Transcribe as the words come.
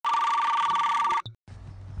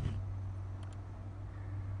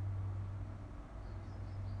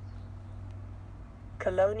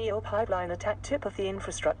Colonial Pipeline attack tip of the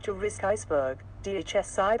infrastructure risk iceberg,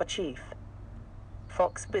 DHS cyber chief.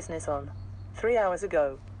 Fox Business on. 3 hours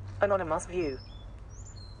ago. Anonymous view.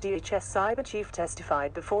 DHS cyber chief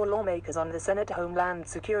testified before lawmakers on the Senate Homeland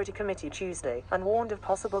Security Committee Tuesday and warned of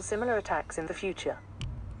possible similar attacks in the future.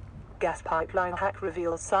 Gas pipeline hack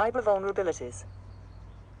reveals cyber vulnerabilities.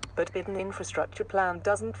 But Biden infrastructure plan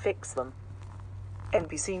doesn't fix them.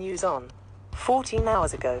 NBC News on. 14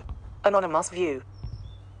 hours ago. Anonymous view.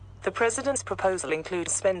 The president's proposal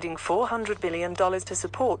includes spending $400 billion to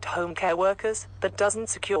support home care workers, but doesn't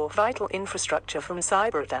secure vital infrastructure from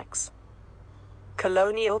cyber attacks.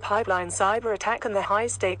 Colonial Pipeline cyber attack and the high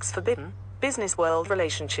stakes for Biden, business world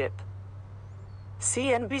relationship.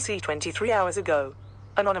 CNBC 23 hours ago.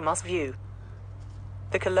 Anonymous view.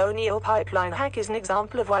 The Colonial Pipeline hack is an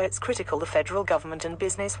example of why it's critical the federal government and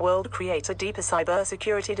business world create a deeper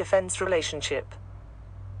cybersecurity defense relationship.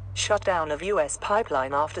 Shutdown of U.S.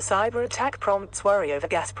 pipeline after cyber attack prompts worry over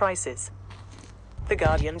gas prices. The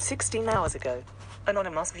Guardian 16 hours ago.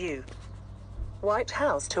 Anonymous view. White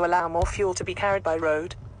House to allow more fuel to be carried by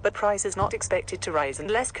road, but prices not expected to rise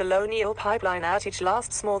unless Colonial Pipeline outage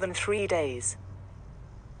lasts more than 3 days.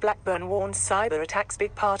 Blackburn warns cyber attacks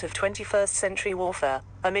big part of 21st century warfare,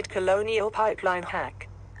 amid Colonial Pipeline hack.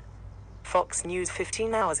 Fox News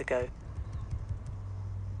 15 hours ago.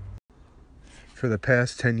 For the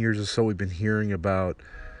past 10 years or so, we've been hearing about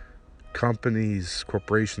companies,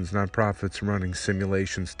 corporations, nonprofits running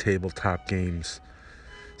simulations, tabletop games,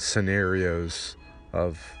 scenarios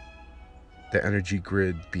of the energy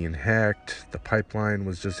grid being hacked. The pipeline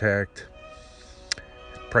was just hacked.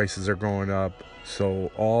 Prices are going up.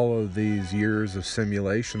 So all of these years of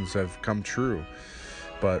simulations have come true.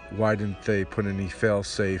 But why didn't they put any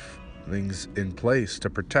fail-safe things in place to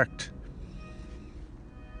protect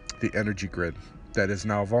the energy grid that is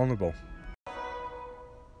now vulnerable?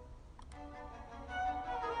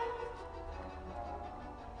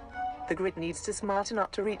 The grid needs to smarten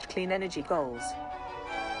up to reach clean energy goals.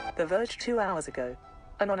 The Verge 2 hours ago.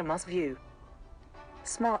 Anonymous view.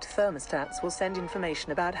 Smart thermostats will send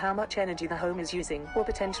information about how much energy the home is using or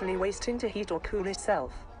potentially wasting to heat or cool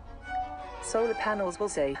itself. Solar panels will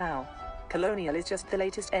say how. Colonial is just the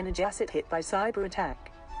latest energy asset hit by cyber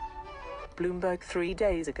attack. Bloomberg 3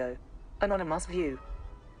 days ago. Anonymous view.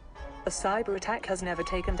 A cyber attack has never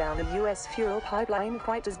taken down a U.S. fuel pipeline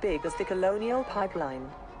quite as big as the Colonial Pipeline.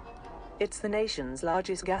 It's the nation's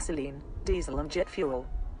largest gasoline, diesel and jet fuel.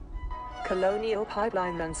 Colonial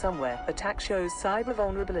Pipeline ran somewhere. Attack shows cyber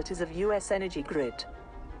vulnerabilities of U.S. energy grid.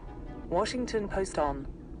 Washington Post on.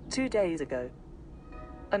 2 days ago.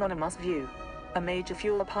 Anonymous view. A major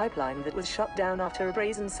fuel pipeline that was shut down after a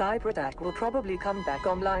brazen cyber attack will probably come back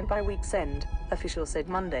online by week's end, officials said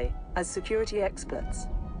Monday, as security experts.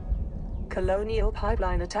 Colonial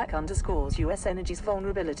Pipeline attack underscores U.S. energy's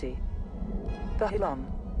vulnerability. The Hill on.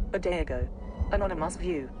 A day ago. Anonymous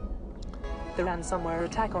view. The ransomware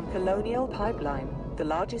attack on Colonial Pipeline, the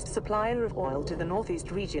largest supplier of oil to the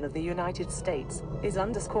northeast region of the United States, is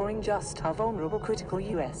underscoring just how vulnerable critical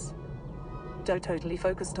U.S. DOE totally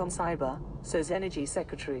focused on cyber, says Energy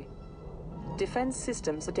Secretary. Defense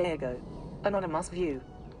Systems a day ago. Anonymous view.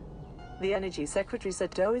 The Energy Secretary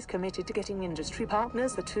said DOE is committed to getting industry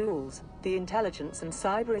partners the tools, the intelligence and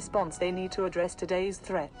cyber response they need to address today's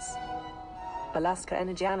threats. Alaska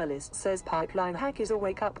energy analyst says pipeline hack is a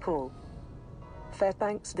wake-up call.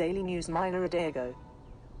 Fairbanks Daily News Miner a day ago.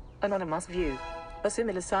 Anonymous view. A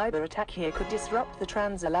similar cyber attack here could disrupt the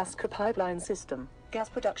Trans-Alaska pipeline system, gas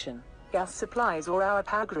production, gas supplies or our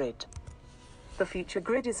power grid. The future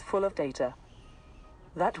grid is full of data.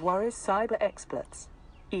 That worries cyber experts.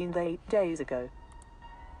 In 8 days ago.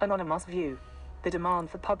 Anonymous view. The demand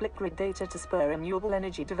for public grid data to spur renewable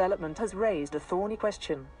energy development has raised a thorny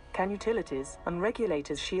question. Can utilities and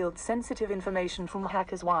regulators shield sensitive information from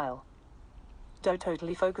hackers while DOE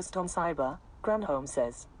totally focused on cyber, Granholm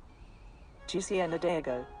says. GCN a day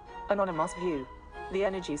ago. Anonymous view. The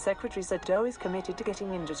Energy Secretary said DOE is committed to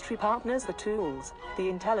getting industry partners the tools, the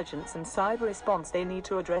intelligence and cyber response they need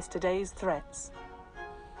to address today's threats.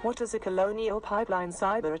 What does a Colonial Pipeline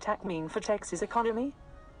cyber attack mean for Texas' economy?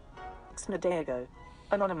 A day ago.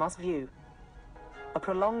 Anonymous view. A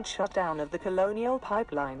prolonged shutdown of the Colonial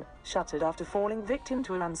Pipeline, shuttered after falling victim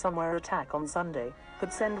to a ransomware attack on Sunday,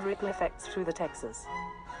 could send ripple effects through the Texas.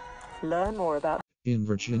 Learn more about in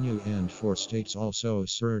Virginia and 4 states also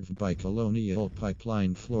served by Colonial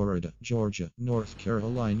Pipeline. Florida, Georgia, North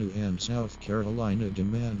Carolina and South Carolina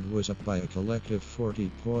demand was up by a collective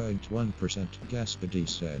 40.1%, Gaspedy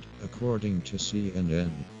said, according to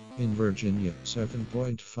CNN. In Virginia,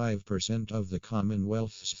 7.5% of the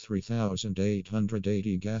Commonwealth's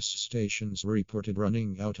 3,880 gas stations reported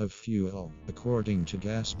running out of fuel, according to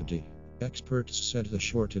GasBD. Experts said the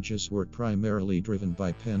shortages were primarily driven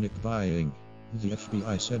by panic buying. The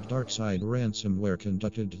FBI said DarkSide ransomware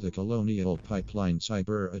conducted the Colonial Pipeline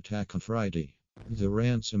cyberattack on Friday. The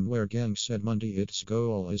ransomware gang said Monday its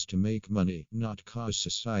goal is to make money, not cause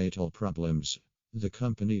societal problems. The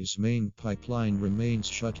company's main pipeline remains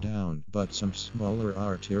shut down, but some smaller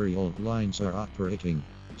arterial lines are operating.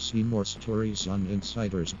 See more stories on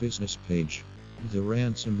Insider's business page. The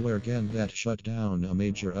ransomware gang that shut down a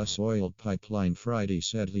major US oil pipeline Friday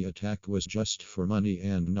said the attack was just for money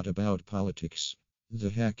and not about politics. The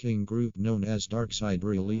hacking group known as DarkSide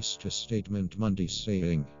released a statement Monday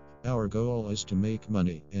saying, "Our goal is to make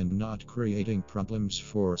money and not creating problems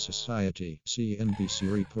for society," CNBC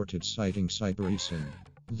reported, citing Cybereason.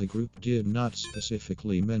 The group did not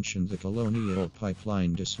specifically mention the Colonial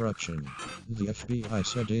Pipeline disruption. The FBI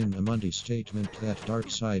said in a Monday statement that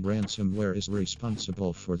DarkSide ransomware is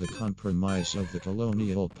responsible for the compromise of the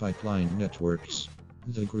Colonial Pipeline networks.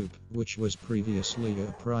 The group, which was previously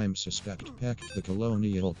a prime suspect, hacked the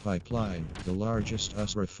Colonial Pipeline, the largest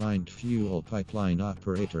US refined fuel pipeline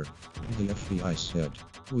operator. The FBI said,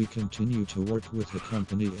 "We continue to work with the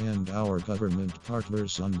company and our government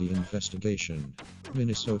partners on the investigation."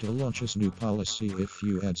 Minnesota launches new policy if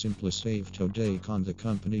you add SimpliSave today. The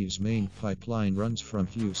company's main pipeline runs from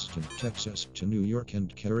Houston, Texas to New York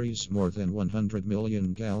and carries more than 100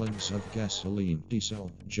 million gallons of gasoline, diesel,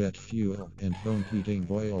 jet fuel, and home heating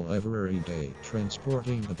oil every day,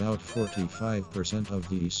 transporting about 45% of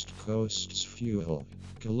the East Coast's fuel.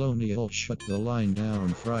 Colonial shut the line down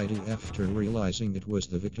Friday after realizing it was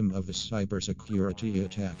the victim of a cybersecurity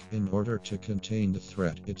attack. In order to contain the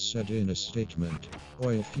threat, it said in a statement,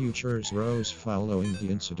 oil futures rose following the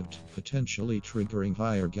incident, potentially triggering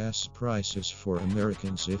higher gas prices for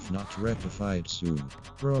Americans if not rectified soon.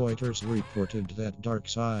 Reuters reported that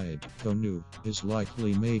DarkSide, though new, is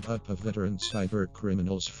likely made up of veteran cyber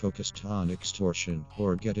criminals focused on extortion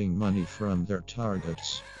or getting money from their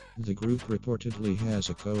targets. The group reportedly has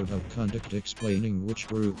a code of conduct explaining which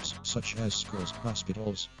groups, such as schools,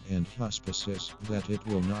 hospitals, and hospices, that it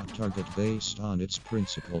will not target based on its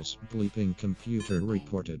principles, Bleeping Computer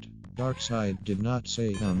reported. DarkSide did not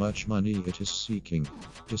say how much money it is seeking.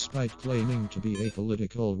 Despite claiming to be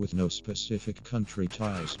apolitical with no specific country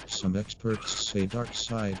ties, some experts say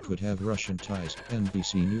DarkSide could have Russian ties,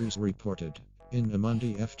 NBC News reported. In a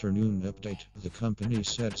Monday afternoon update, the company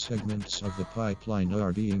said segments of the pipeline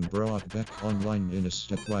are being brought back online in a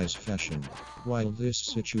stepwise fashion. While this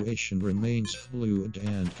situation remains fluid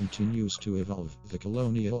and continues to evolve, the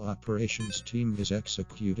Colonial Operations team is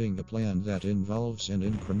executing a plan that involves an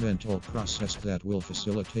incremental process that will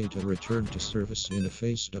facilitate a return to service in a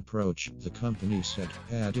phased approach, the company said,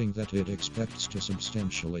 adding that it expects to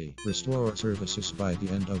substantially restore services by the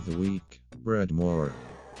end of the week. Read more.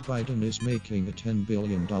 Biden is making a $10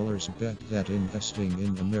 billion bet that investing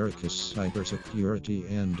in America's cybersecurity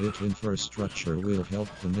and its infrastructure will help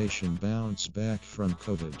the nation bounce back from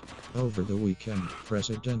COVID. Over the weekend,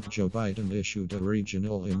 President Joe Biden issued a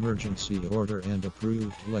regional emergency order and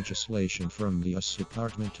approved legislation from the U.S.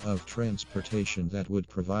 Department of Transportation that would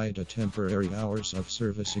provide a temporary hours of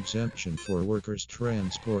service exemption for workers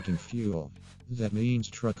transporting fuel. That means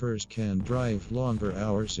truckers can drive longer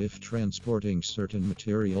hours if transporting certain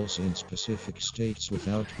materials in specific states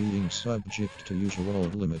without being subject to usual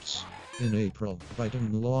limits. In April,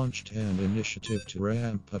 Biden launched an initiative to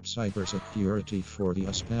ramp up cybersecurity for the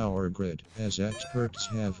U.S. power grid, as experts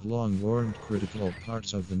have long warned critical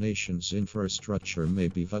parts of the nation's infrastructure may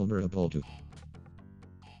be vulnerable to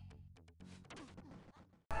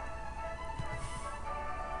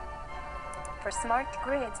For Smart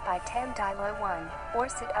Grids by Tam Dilo 1,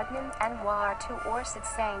 Orsid Ugnan and War 2 Orsid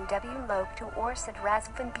Sang W Lok 2 Orsid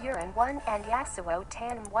Razvan Buren 1 and Yasuo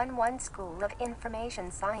Tan 11 School of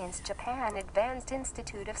Information Science Japan Advanced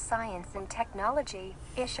Institute of Science and Technology,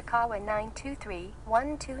 Ishikawa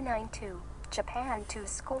 923-1292, Japan 2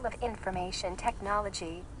 School of Information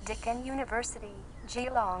Technology, Deakin University,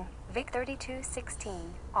 Geelong, Vic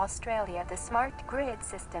 3216, Australia. The smart grid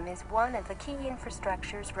system is one of the key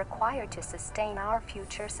infrastructures required to sustain our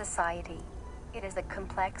future society. It is a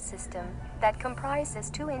complex system that comprises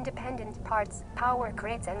two independent parts, power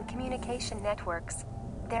grids and communication networks.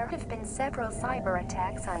 There have been several cyber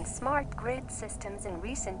attacks on smart grid systems in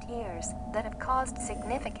recent years that have caused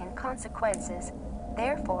significant consequences.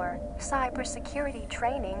 Therefore, cybersecurity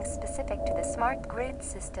training specific to the smart grid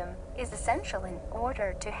system is essential in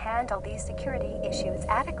order to handle these security issues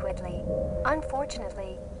adequately.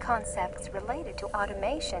 Unfortunately, concepts related to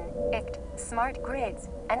automation, smart grids,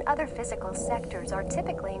 and other physical sectors are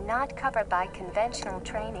typically not covered by conventional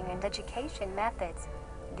training and education methods.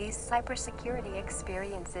 These cybersecurity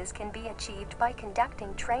experiences can be achieved by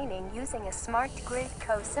conducting training using a smart grid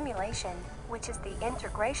co-simulation, which is the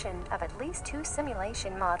integration of at least two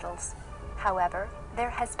simulation models. However, there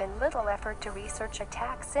has been little effort to research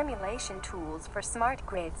attack simulation tools for smart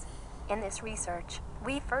grids. In this research,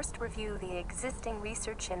 we first review the existing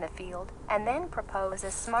research in the field, and then propose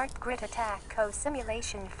a smart grid attack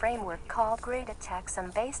co-simulation framework called Grid-Attack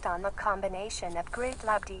based on the combination of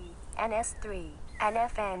GridLabD, NS3, and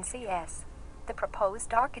FNCS. The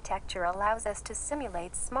proposed architecture allows us to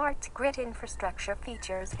simulate smart grid infrastructure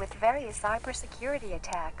features with various cybersecurity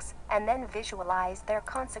attacks, and then visualize their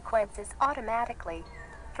consequences automatically.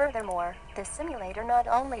 Furthermore, the simulator not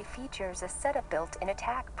only features a set of built-in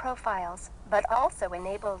attack profiles, but also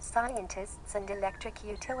enables scientists and electric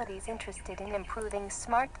utilities interested in improving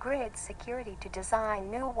smart grid security to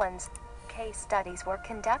design new ones. Case studies were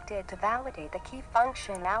conducted to validate the key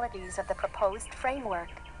functionalities of the proposed framework.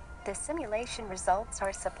 The simulation results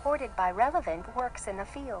are supported by relevant works in the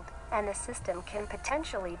field, and the system can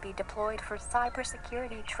potentially be deployed for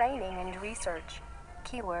cybersecurity training and research.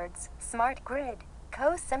 Keywords: smart grid,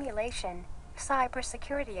 co-simulation,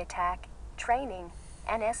 cybersecurity attack, training,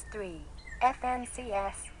 NS3,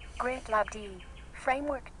 FNCS, GridLabD,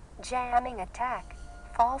 framework, jamming attack,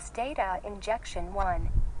 false data injection 1.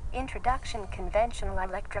 Introduction: conventional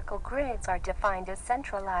electrical grids are defined as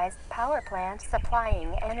centralized power plants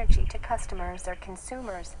supplying energy to customers or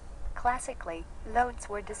consumers. Classically, loads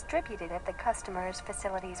were distributed at the customer's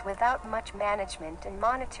facilities without much management and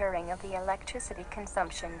monitoring of the electricity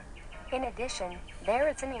consumption. In addition, there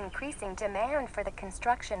is an increasing demand for the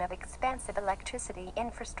construction of expansive electricity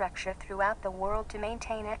infrastructure throughout the world to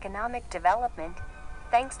maintain economic development.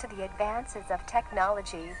 Thanks to the advances of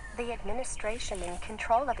technology, the administration and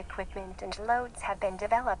control of equipment and loads have been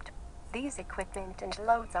developed. These equipment and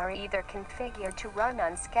loads are either configured to run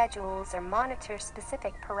on schedules or monitor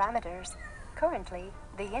specific parameters. Currently,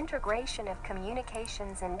 the integration of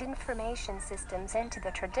communications and information systems into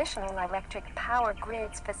the traditional electric power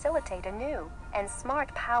grids facilitate a new and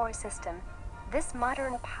smart power system. This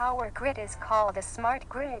modern power grid is called a smart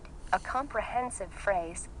grid, a comprehensive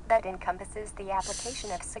phrase that encompasses the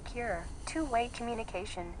application of secure, two-way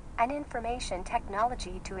communication and information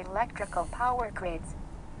technology to electrical power grids.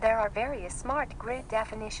 There are various smart grid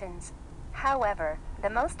definitions. However, the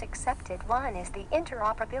most accepted one is the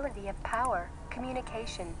interoperability of power,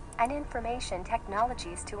 communication, and information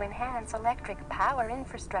technologies to enhance electric power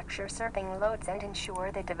infrastructure serving loads and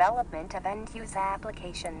ensure the development of end-use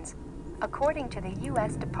applications. According to the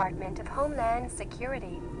U.S. Department of Homeland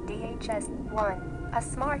Security, DHS 1, a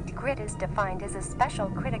smart grid is defined as a special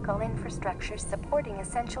critical infrastructure supporting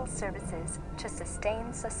essential services to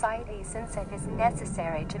sustain society since it is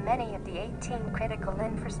necessary to many of the 18 critical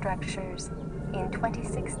infrastructures. In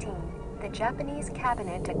 2016, the Japanese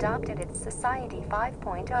cabinet adopted its Society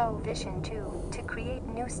 5.0 Vision 2 to create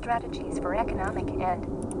new strategies for economic and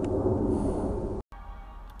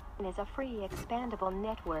is a free expandable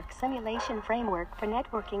network simulation framework for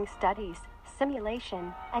networking studies,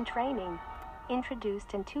 simulation, and training.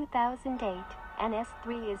 Introduced in 2008,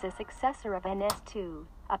 NS3 is a successor of NS2,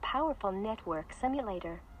 a powerful network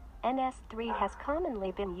simulator. NS3 has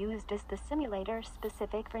commonly been used as the simulator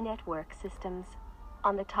specific for network systems.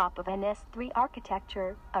 On the top of NS3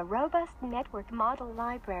 architecture, a robust network model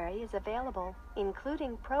library is available,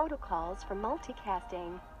 including protocols for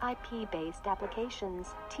multicasting, IP-based applications,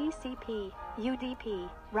 TCP, UDP,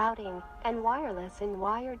 routing, and wireless and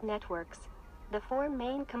wired networks. The four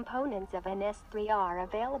main components of NS3 are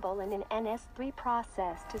available in an NS3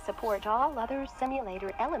 process to support all other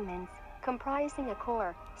simulator elements, comprising a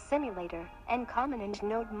core, simulator, and common end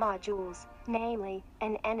node modules, namely,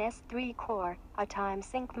 an NS3 core, a time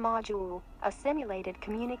sync module, a simulated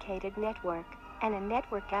communicated network, and a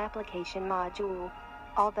network application module.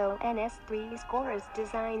 Although NS3's core is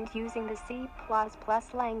designed using the C++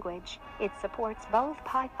 language, it supports both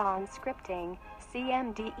Python scripting,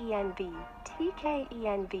 CMDENV,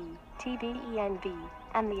 TKENV, TBENV,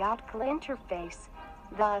 and the optical interface.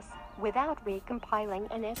 Thus, without recompiling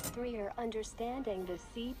NS3 or understanding the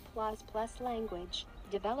C++ language,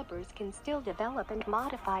 developers can still develop and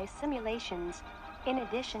modify simulations. In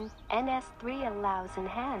addition, NS3 allows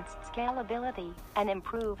enhanced scalability and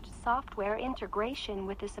improved software integration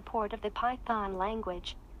with the support of the Python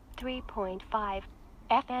language. 3.5.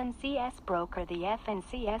 FNCS Broker. The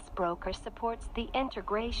FNCS Broker supports the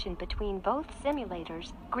integration between both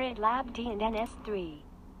simulators, GridLab-D and NS3.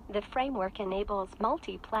 The framework enables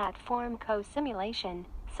multi-platform co-simulation,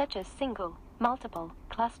 such as single, multiple,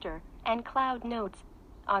 cluster, and cloud nodes.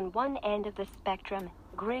 On one end of the spectrum,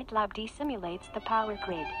 GridLab-D simulates the power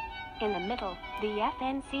grid. In the middle, the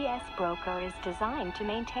FNCS Broker is designed to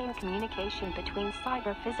maintain communication between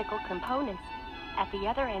cyber-physical components. At the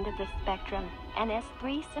other end of the spectrum,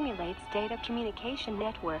 NS3 simulates data communication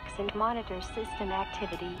networks and monitors system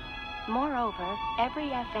activity. Moreover, every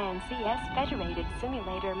FNCS federated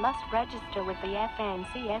simulator must register with the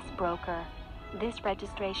FNCS Broker. This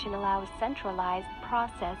registration allows centralized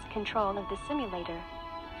process control of the simulator.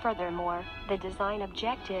 Furthermore, the design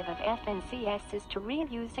objective of FNCS is to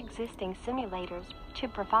reuse existing simulators to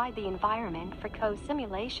provide the environment for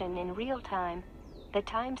co-simulation in real time. The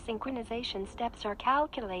time synchronization steps are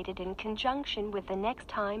calculated in conjunction with the next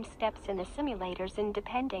time steps in the simulators and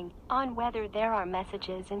depending on whether there are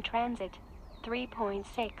messages in transit.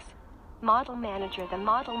 3.6. Model Manager. The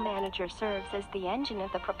Model Manager serves as the engine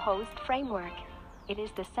of the proposed framework. It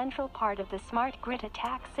is the central part of the Smart Grid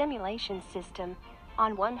Attack simulation system.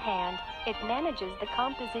 On one hand, it manages the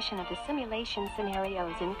composition of the simulation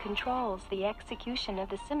scenarios and controls the execution of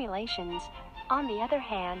the simulations. On the other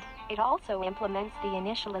hand, it also implements the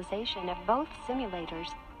initialization of both simulators,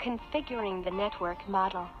 configuring the network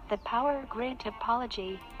model, the power grid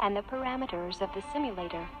topology, and the parameters of the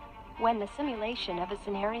simulator. When the simulation of a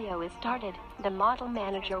scenario is started, the Model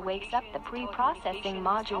Manager wakes up the pre-processing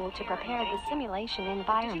module to prepare the simulation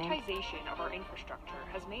environment. Digitization of our infrastructure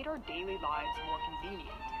has made our daily lives more convenient,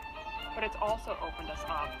 but it's also opened us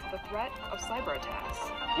up to the threat of cyber attacks.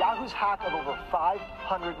 Yahoo's hack of over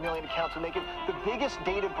 500 million accounts would make it the biggest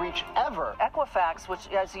data breach ever. Equifax, which,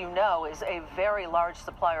 as you know, is a very large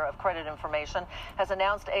supplier of credit information, has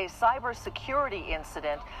announced a cybersecurity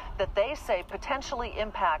incident that they say potentially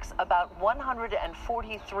impacts about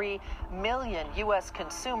 143 million U.S.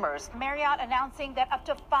 consumers. Marriott announcing that up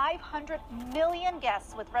to 500 million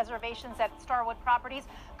guests with reservations at Starwood properties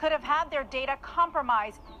could have had their data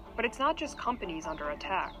compromised. But it's not just companies under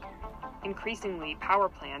attack. Increasingly, power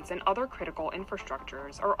plants and other critical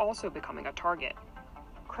infrastructures are also becoming a target.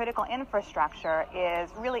 Critical infrastructure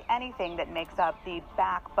is really anything that makes up the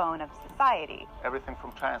backbone of society. Everything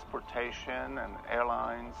from transportation and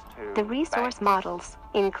airlines to the resource banks. Models,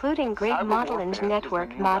 including grid Cyber model and warfare network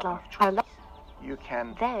is the new model, weapon of are choice. You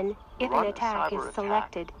can then, if run an a attack is cyber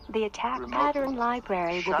selected, attack the attack remotely, pattern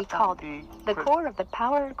library will be shut down called. The critical core of the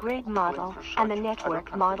power grid model and the infrastructure. network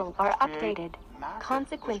Other model are countries updated. massive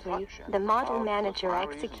Consequently, destruction the Model of Manager refineries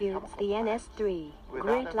and executes the chemical plants NS3, without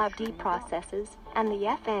Grid ever Lab D shooting them down. processes, and the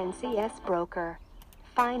FNCS Broker.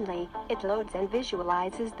 Finally, it loads and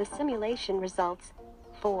visualizes the simulation results.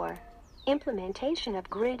 4. Implementation of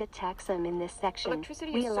Grid Attack. In this section,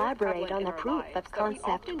 Electricity we is so elaborate prevalent on in the our proof lives of that we concept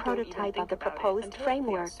often don't even prototype think of the about it proposed until it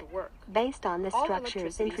framework. begins to work. Based on the All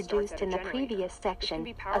structures electricity introduced starts at in a the generator, previous which can section,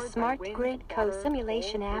 be a powered by smart wind, grid water,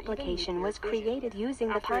 co-simulation coal, or even application nuclear was fission. created using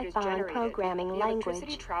the After it is Python generated, programming the language.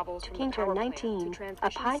 electricity travels from the Tinker power plant to 19, a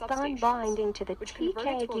transmission Python substations, binding to the which convert it to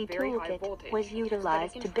a TKG very high toolkit voltage was so that it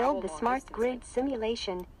utilized can to travel build the long smart distances. grid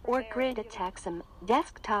simulation, or Grid Attack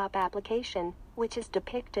desktop application, which is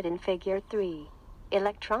depicted in Figure 3.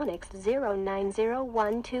 Electronics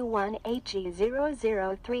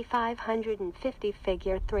 090121HE003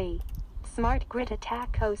 Figure 3. Smart Grid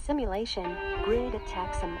Attack Co-Simulation, Grid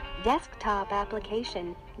Attack desktop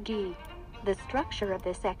application, GUI. The structure of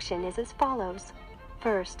this section is as follows.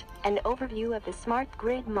 First, an overview of the smart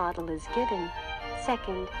grid model is given.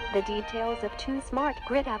 Second, the details of two smart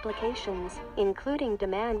grid applications, including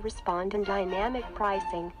demand response and dynamic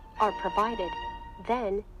pricing, are provided.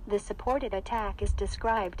 Then, the supported attack is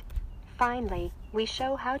described. Finally, we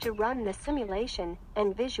show how to run the simulation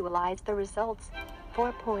and visualize the results.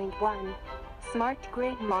 4.1. Smart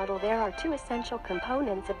Grid Model. There are two essential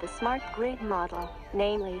components of the Smart Grid Model,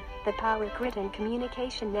 namely, the Power Grid and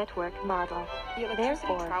Communication Network Model. The electricity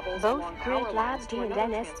Therefore, travels both along Grid power Lab lines D to and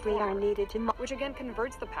another NS3 are transformer, needed to which again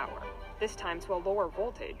converts the power, this time to a lower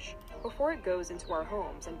voltage, before it goes into our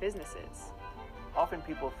homes and businesses. Often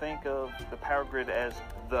people think of the power grid as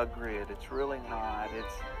the grid. It's really not.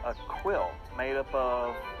 It's a quilt made up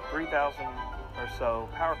of 3,000 or so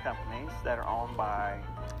power companies that are owned by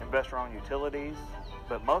investor-owned utilities,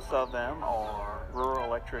 but most of them are rural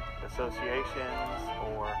electric associations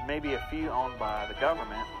or maybe a few owned by the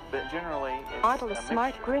government, but generally it's model a a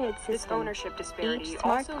smart mixture. grid This system. ownership disparity Each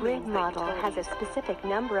smart also grid means that model has a utilities specific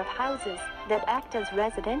number of houses that act as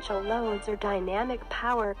residential loads or dynamic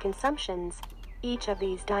power consumptions. Each of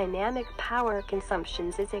these dynamic power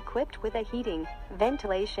consumptions is equipped with a heating,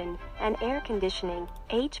 ventilation, and air conditioning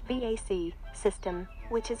 (HVAC) system,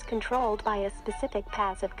 which is controlled by a specific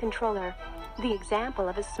passive controller. The example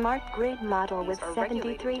of a smart grid model with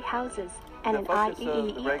 73 houses and an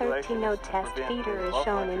IEEE 13 node test feeder is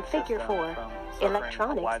shown in Figure 4.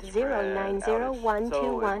 Electronics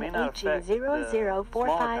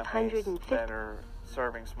 090121HG004550. That are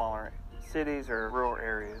serving smaller cities or rural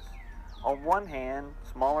areas. On one hand,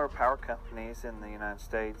 smaller power companies in the United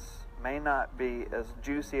States may not be as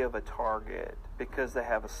juicy of a target because they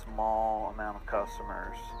have a small amount of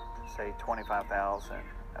customers, say 25,000.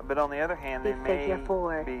 But on the other hand, they may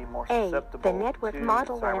be more susceptible the network to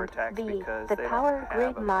model cyber and attacks because the they power don't grid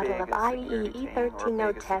have a model big of security IEEE team 13 or a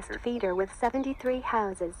node big test security feeder with 73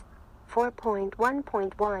 houses.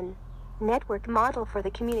 4.1.1 Network model for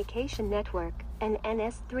the communication network. An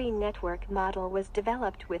NS3 network model was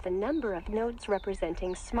developed with a number of nodes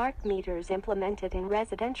representing smart meters implemented in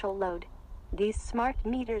residential load. These smart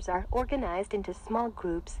meters are organized into small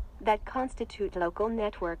groups that constitute local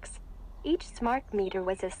networks. Each smart meter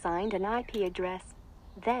was assigned an IP address.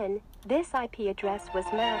 Then, this IP address was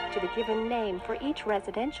mapped to the given name for each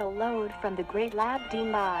residential load from the Grid Lab D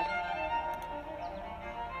mod.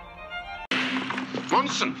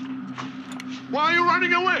 Munson, why are you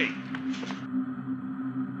running away?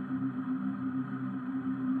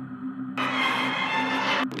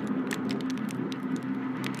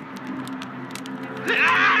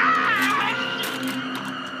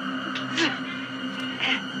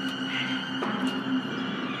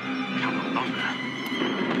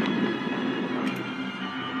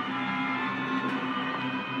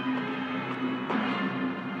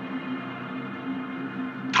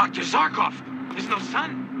 Dr. Zarkov, there's no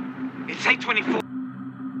sun. It's 8:24.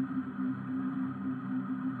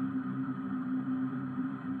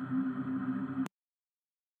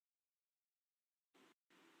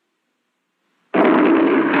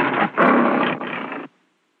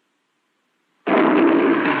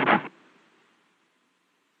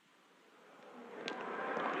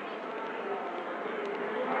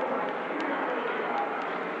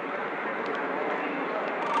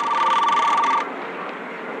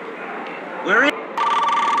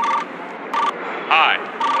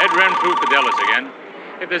 Delos again.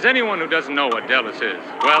 If there's anyone who doesn't know what Delos is,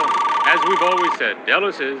 well, as we've always said,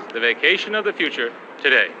 Delos is the vacation of the future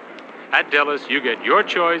today. At Delos, you get your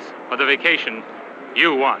choice of the vacation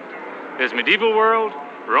you want. There's medieval world,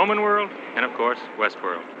 Roman world, and of course, West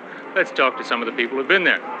world. Let's talk to some of the people who've been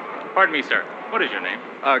there. Pardon me, sir. What is your name?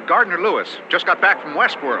 Gardner Lewis. Just got back from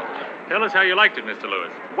Westworld. Tell us how you liked it, Mr.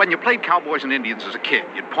 Lewis. When you played cowboys and Indians as a kid,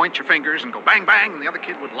 you'd point your fingers and go bang, bang, and the other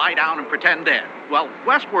kid would lie down and pretend dead. Well,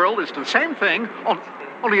 Westworld is the same thing,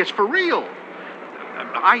 only it's for real.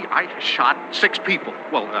 I shot 6 people.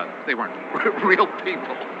 Well, they weren't real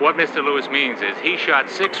people. What Mr. Lewis means is he shot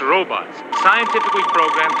 6 robots, scientifically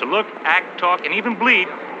programmed to look, act, talk, and even bleed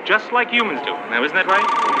just like humans do. Now, isn't that right?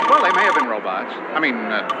 Well, they may have been robots. I mean,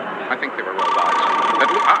 I think they were robots.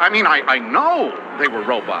 I know they were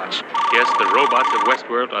robots. Yes, the robots of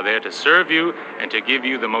Westworld are there to serve you and to give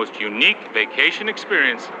you the most unique vacation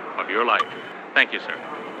experience of your life. Thank you, sir.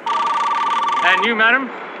 And you, madam?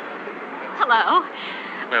 Hello.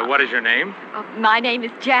 Well, what is your name? My name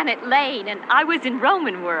is Janet Lane, and I was in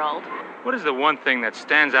Roman World. What is the one thing that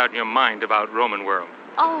stands out in your mind about Roman World?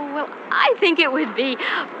 Oh, well, I think it would be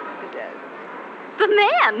the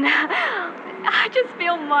men. I just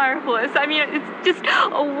feel marvelous. I mean, it's just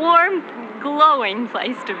a warm, glowing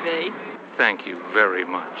place to be. Thank you very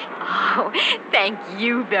much. Oh, thank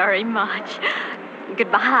you very much.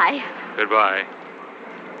 Goodbye. Goodbye.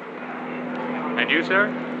 And you,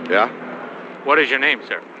 sir? Yeah? What is your name,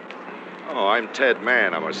 sir? Oh, I'm Ted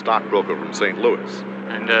Mann. I'm a stockbroker from St. Louis.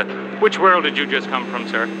 And which world did you just come from,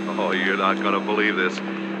 sir? Oh, you're not going to believe this,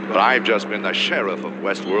 but I've just been the sheriff of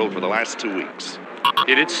Westworld for the last 2 weeks.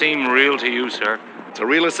 Did it seem real to you, sir? It's the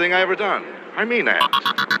realest thing I ever done. I mean that.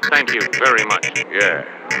 Thank you very much. Yeah.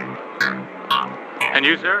 And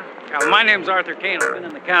you, sir? My name's Arthur Kane. I've been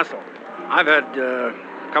in the castle. I've had a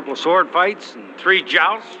couple of sword fights and 3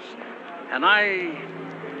 jousts, and I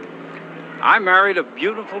married a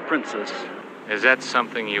beautiful princess. Is that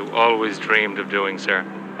something you always dreamed of doing, sir?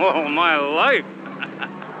 Oh, my life.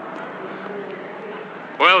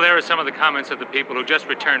 Well, there are some of the comments of the people who just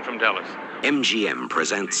returned from Delos. MGM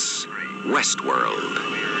presents Westworld.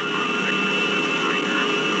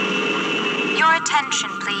 Your attention,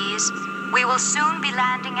 please. We will soon be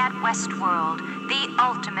landing at Westworld, the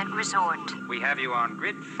ultimate resort. We have you on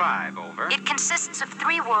grid 5, over. It consists of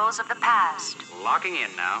 3 worlds of the past. Locking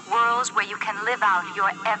in now. Worlds where you can live out your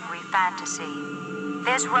every fantasy.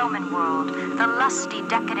 There's Roman world, the lusty,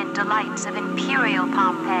 decadent delights of imperial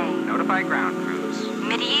Pompeii. Notify ground crews.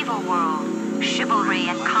 Medieval world, chivalry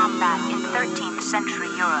and combat in 13th century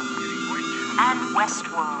Europe. And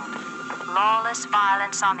Westworld, lawless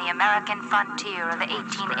violence on the American frontier of the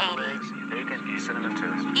 1880s.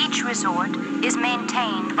 Each resort is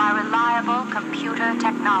maintained by reliable computer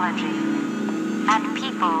technology and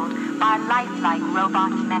peopled by lifelike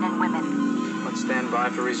robot men and women. Let's stand by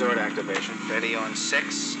for resort activation. Ready on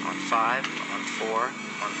 6, on 5, on 4,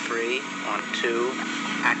 on 3, on 2.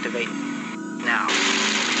 Activate now.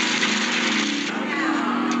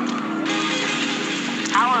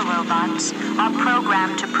 Our robots are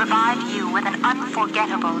programmed to provide you with an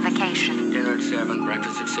unforgettable vacation. Dinner at 7,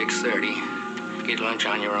 breakfast at 6:30. Get lunch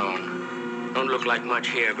on your own. Don't look like much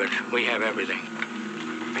here, but we have everything.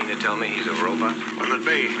 Mean to tell me he's a robot? What'll it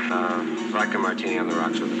be? Vodka martini on the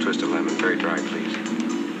rocks with a twist of lemon. Very dry, please.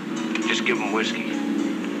 Just give him whiskey.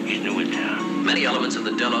 He's new in town. Many elements of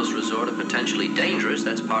the Delos resort are potentially dangerous.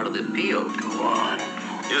 That's part of the appeal. Go on.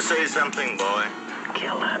 You say something, boy.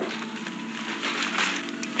 Kill him.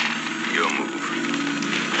 Your move.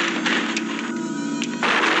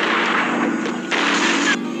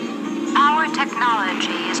 Our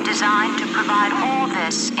technology is designed to provide all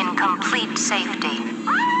this in complete safety.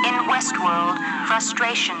 In Westworld,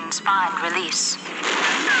 frustrations find release.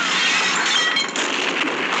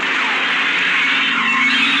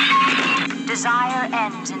 Desire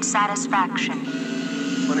ends in satisfaction.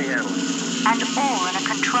 Funny handling. And all in a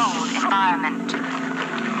controlled environment.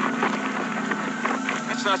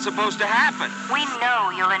 That's not supposed to happen. We know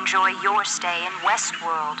you'll enjoy your stay in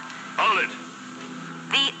Westworld. Hold it.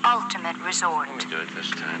 The ultimate resort. Let me do it this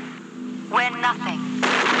time. Where nothing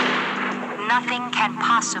can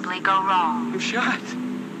possibly go wrong. I'm shot.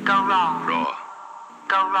 Go wrong. Raw.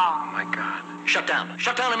 Go wrong. Oh, my God. Shut down.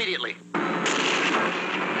 Shut down immediately.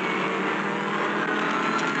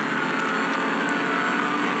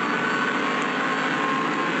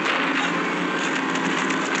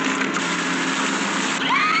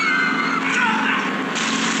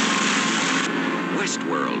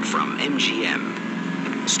 Westworld from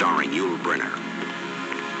MGM, starring Yul Brynner.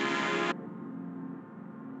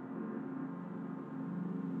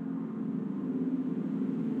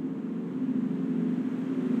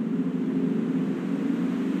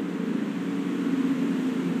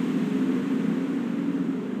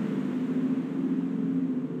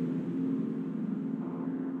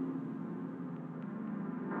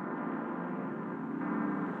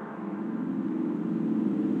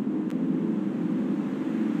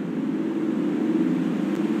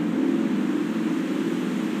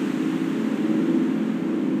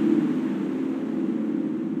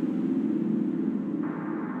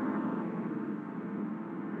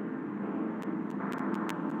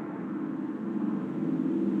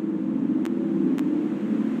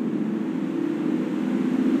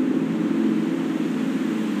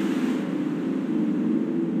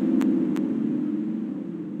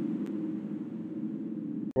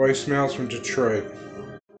 Voicemails from Detroit.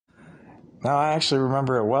 No, I actually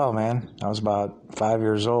remember it well, man. I was about 5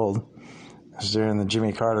 years old. It was during the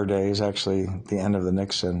Jimmy Carter days, actually the end of the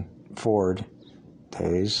Nixon Ford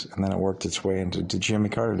days, and then it worked its way into the Jimmy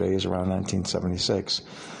Carter days around 1976.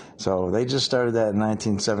 So they just started that in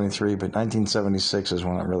 1973, but 1976 is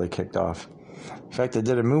when it really kicked off. In fact, they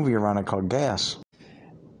did a movie around it called Gas,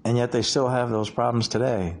 and yet they still have those problems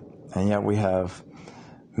today, and yet we have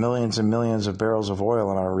millions and millions of barrels of oil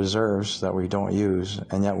in our reserves that we don't use,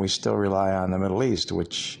 and yet we still rely on the Middle East,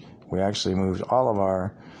 which we actually moved all of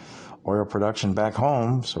our oil production back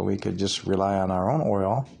home so we could just rely on our own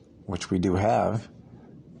oil, which we do have,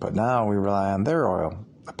 but now we rely on their oil,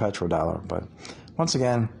 the petrodollar. But once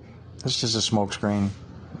again, it's just a smokescreen.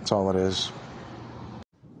 That's all it is.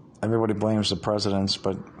 Everybody blames the presidents,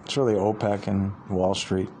 but it's really OPEC and Wall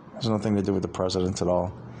Street. It has nothing to do with the presidents at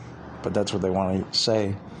all. But that's what they want to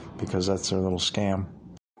say because that's their little scam.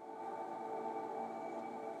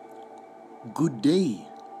 Good day.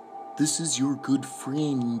 This is your good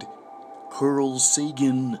friend, Carl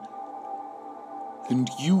Sagan. And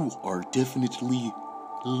you are definitely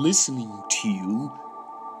listening to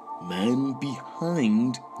Man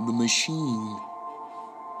Behind the Machine.